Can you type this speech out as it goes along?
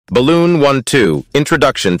Balloon 1-2,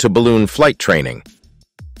 Introduction to Balloon Flight Training.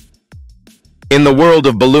 In the world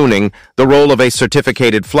of ballooning, the role of a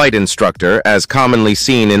certificated flight instructor, as commonly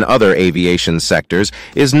seen in other aviation sectors,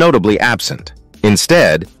 is notably absent.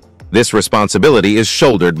 Instead, this responsibility is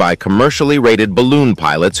shouldered by commercially rated balloon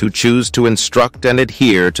pilots who choose to instruct and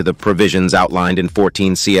adhere to the provisions outlined in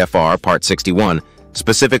 14 CFR Part 61,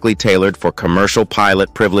 specifically tailored for commercial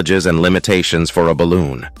pilot privileges and limitations for a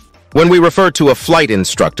balloon. When we refer to a flight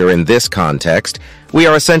instructor in this context, we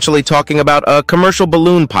are essentially talking about a commercial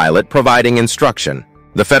balloon pilot providing instruction.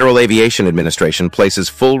 The Federal Aviation Administration places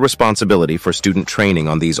full responsibility for student training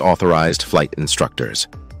on these authorized flight instructors.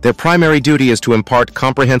 Their primary duty is to impart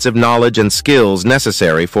comprehensive knowledge and skills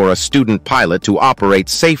necessary for a student pilot to operate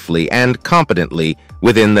safely and competently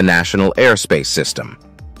within the National Airspace System.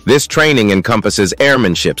 This training encompasses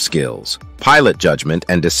airmanship skills, pilot judgment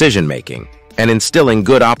and decision-making, and instilling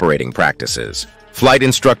good operating practices. Flight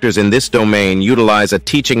instructors in this domain utilize a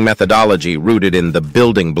teaching methodology rooted in the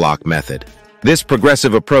building block method. This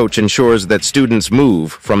progressive approach ensures that students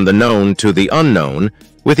move from the known to the unknown,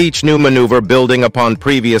 with each new maneuver building upon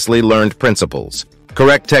previously learned principles.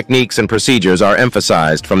 Correct techniques and procedures are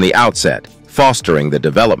emphasized from the outset, fostering the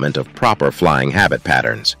development of proper flying habit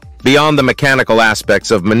patterns. Beyond the mechanical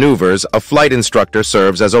aspects of maneuvers, a flight instructor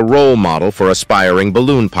serves as a role model for aspiring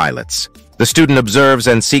balloon pilots. The student observes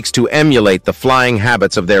and seeks to emulate the flying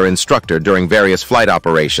habits of their instructor during various flight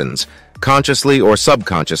operations, consciously or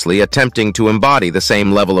subconsciously attempting to embody the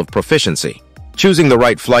same level of proficiency. Choosing the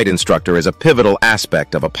right flight instructor is a pivotal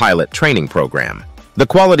aspect of a pilot training program. The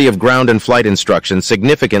quality of ground and flight instruction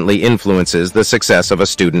significantly influences the success of a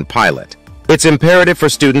student pilot. It's imperative for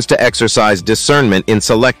students to exercise discernment in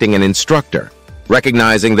selecting an instructor,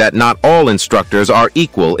 recognizing that not all instructors are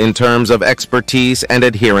equal in terms of expertise and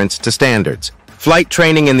adherence to standards. Flight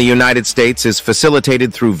training in the United States is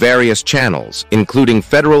facilitated through various channels, including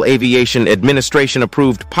Federal Aviation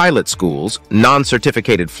Administration-approved pilot schools,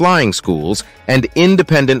 non-certificated flying schools, and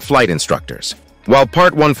independent flight instructors. While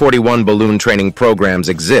Part 141 balloon training programs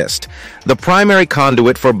exist, the primary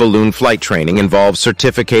conduit for balloon flight training involves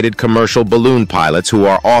certificated commercial balloon pilots who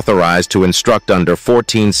are authorized to instruct under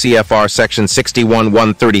 14 CFR Section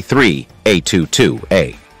 61-133,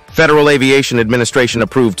 A22A. Federal Aviation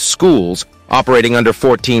Administration-approved schools operating under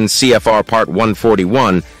 14 CFR Part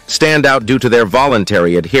 141 stand out due to their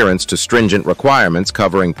voluntary adherence to stringent requirements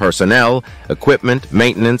covering personnel, equipment,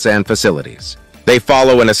 maintenance, and facilities. They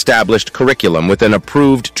follow an established curriculum with an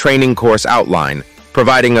approved training course outline,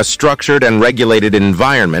 providing a structured and regulated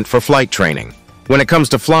environment for flight training. When it comes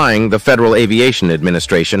to flying, the Federal Aviation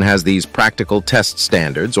Administration has these practical test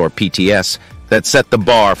standards, or PTS, that set the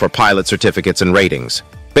bar for pilot certificates and ratings.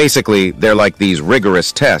 Basically, they're like these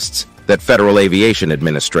rigorous tests that Federal Aviation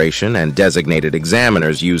Administration and designated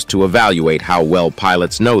examiners use to evaluate how well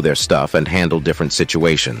pilots know their stuff and handle different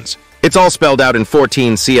situations. It's all spelled out in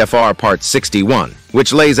 14 CFR Part 61,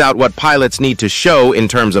 which lays out what pilots need to show in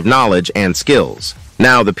terms of knowledge and skills.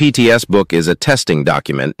 Now, the PTS book is a testing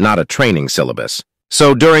document, not a training syllabus.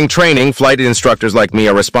 So during training, flight instructors like me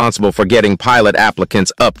are responsible for getting pilot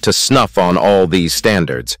applicants up to snuff on all these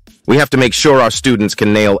standards. We have to make sure our students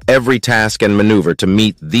can nail every task and maneuver to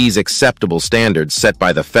meet these acceptable standards set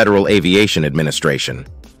by the Federal Aviation Administration.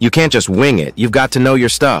 You can't just wing it, you've got to know your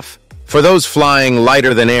stuff. For those flying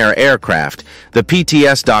lighter-than-air aircraft, the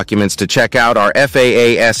PTS documents to check out are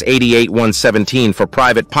FAA-S 88117 for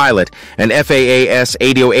private pilot and FAA-S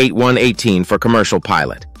 808118 for commercial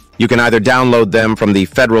pilot. You can either download them from the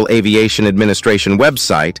Federal Aviation Administration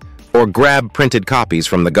website or grab printed copies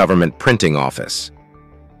from the government printing office.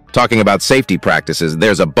 Talking about safety practices,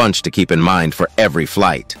 there's a bunch to keep in mind for every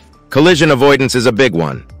flight. Collision avoidance is a big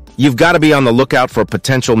one. You've got to be on the lookout for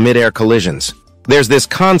potential mid-air collisions. There's this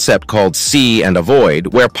concept called see and avoid,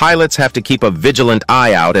 where pilots have to keep a vigilant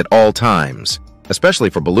eye out at all times. Especially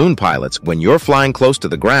for balloon pilots, when you're flying close to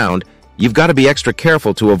the ground, you've got to be extra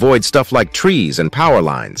careful to avoid stuff like trees and power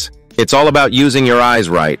lines. It's all about using your eyes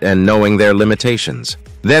right and knowing their limitations.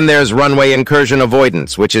 Then there's runway incursion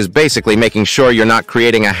avoidance, which is basically making sure you're not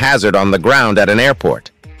creating a hazard on the ground at an airport.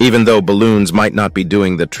 Even though balloons might not be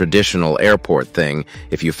doing the traditional airport thing,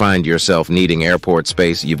 if you find yourself needing airport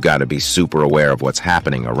space, you've got to be super aware of what's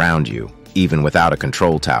happening around you, even without a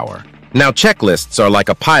control tower. Now, checklists are like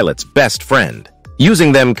a pilot's best friend.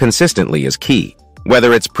 Using them consistently is key.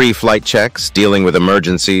 Whether it's pre-flight checks, dealing with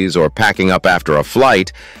emergencies, or packing up after a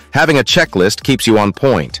flight, having a checklist keeps you on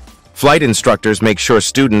point. Flight instructors make sure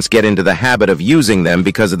students get into the habit of using them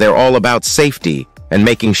because they're all about safety and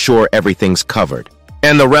making sure everything's covered.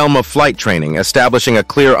 In the realm of flight training, establishing a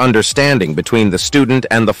clear understanding between the student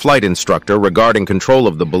and the flight instructor regarding control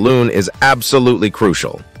of the balloon is absolutely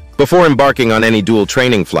crucial. Before embarking on any dual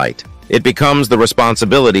training flight, it becomes the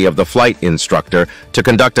responsibility of the flight instructor to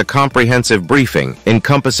conduct a comprehensive briefing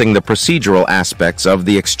encompassing the procedural aspects of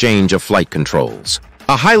the exchange of flight controls.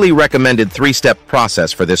 A highly recommended three-step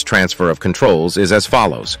process for this transfer of controls is as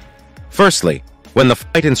follows. Firstly, when the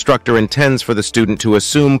flight instructor intends for the student to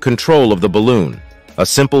assume control of the balloon, a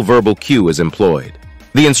simple verbal cue is employed.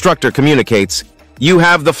 The instructor communicates, "You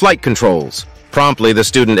have the flight controls." Promptly, the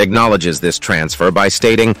student acknowledges this transfer by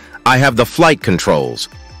stating, "I have the flight controls."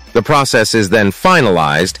 The process is then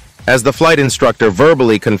finalized as the flight instructor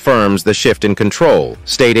verbally confirms the shift in control,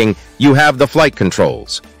 stating, "You have the flight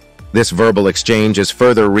controls." This verbal exchange is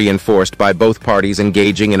further reinforced by both parties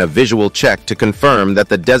engaging in a visual check to confirm that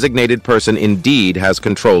the designated person indeed has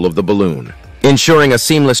control of the balloon, ensuring a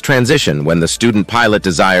seamless transition when the student pilot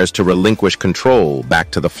desires to relinquish control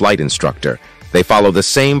back to the flight instructor. They follow the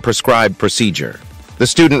same prescribed procedure. The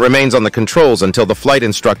student remains on the controls until the flight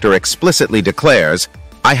instructor explicitly declares,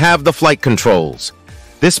 "I have the flight controls."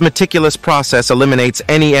 This meticulous process eliminates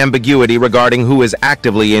any ambiguity regarding who is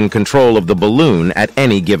actively in control of the balloon at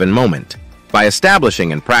any given moment. By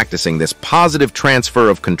establishing and practicing this positive transfer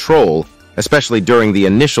of control, especially during the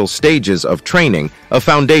initial stages of training, a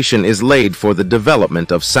foundation is laid for the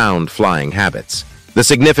development of sound flying habits. The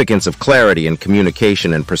significance of clarity in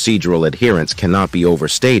communication and procedural adherence cannot be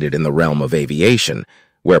overstated in the realm of aviation,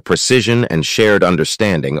 where precision and shared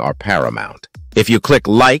understanding are paramount. If you click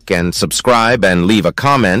like and subscribe and leave a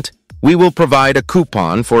comment, we will provide a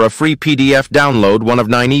coupon for a free PDF download one of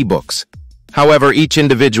 9 ebooks. However, each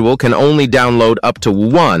individual can only download up to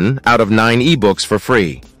 1 out of 9 ebooks for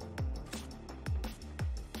free.